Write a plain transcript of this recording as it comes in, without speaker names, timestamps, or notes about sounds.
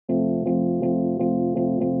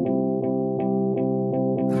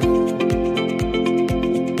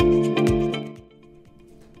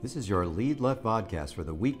This is your Lead Left podcast for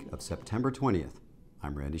the week of September 20th.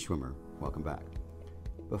 I'm Randy Schwimmer. Welcome back.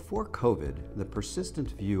 Before COVID, the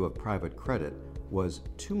persistent view of private credit was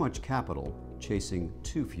too much capital chasing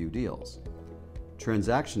too few deals.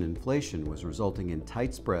 Transaction inflation was resulting in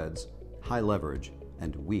tight spreads, high leverage,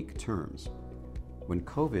 and weak terms. When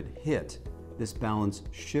COVID hit, this balance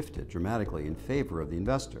shifted dramatically in favor of the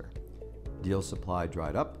investor. Deal supply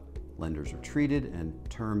dried up, lenders retreated, and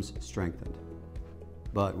terms strengthened.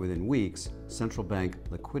 But within weeks, central bank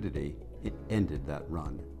liquidity ended that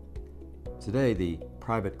run. Today, the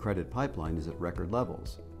private credit pipeline is at record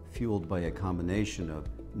levels, fueled by a combination of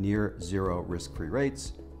near zero risk-free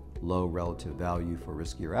rates, low relative value for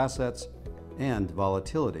riskier assets, and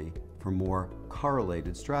volatility for more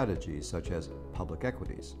correlated strategies such as public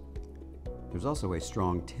equities. There's also a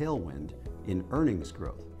strong tailwind in earnings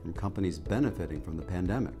growth from companies benefiting from the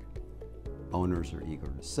pandemic. Owners are eager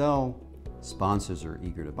to sell, sponsors are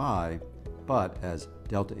eager to buy, but as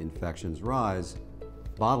Delta infections rise,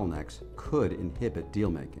 bottlenecks could inhibit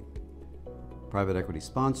deal-making. Private equity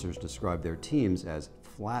sponsors describe their teams as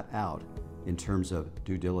flat out in terms of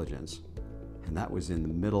due diligence, and that was in the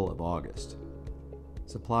middle of August.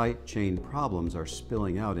 Supply chain problems are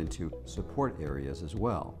spilling out into support areas as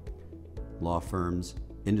well. Law firms,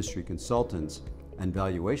 industry consultants, and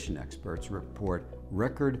valuation experts report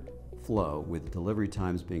record flow with delivery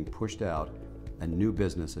times being pushed out and new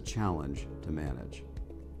business a challenge to manage.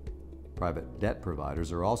 Private debt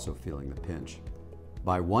providers are also feeling the pinch.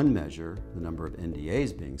 By one measure, the number of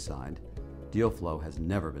NDAs being signed, deal flow has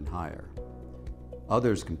never been higher.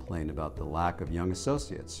 Others complain about the lack of young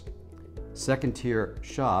associates. Second-tier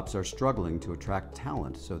shops are struggling to attract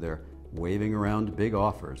talent, so they're waving around big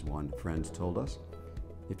offers, one friend told us.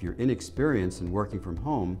 If you're inexperienced and working from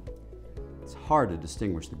home, it's hard to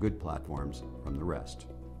distinguish the good platforms from the rest.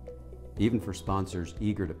 Even for sponsors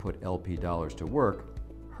eager to put LP dollars to work,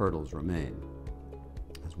 hurdles remain.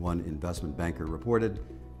 As one investment banker reported,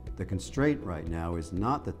 the constraint right now is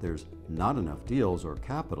not that there's not enough deals or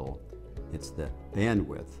capital, it's the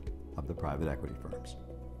bandwidth of the private equity firms.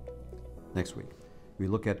 Next week, we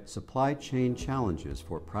look at supply chain challenges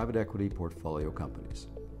for private equity portfolio companies.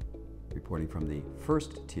 Reporting from the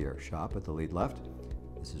first tier shop at the Lead Left,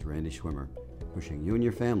 this is Randy Schwimmer, wishing you and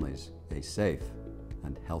your families a safe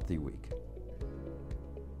and healthy week.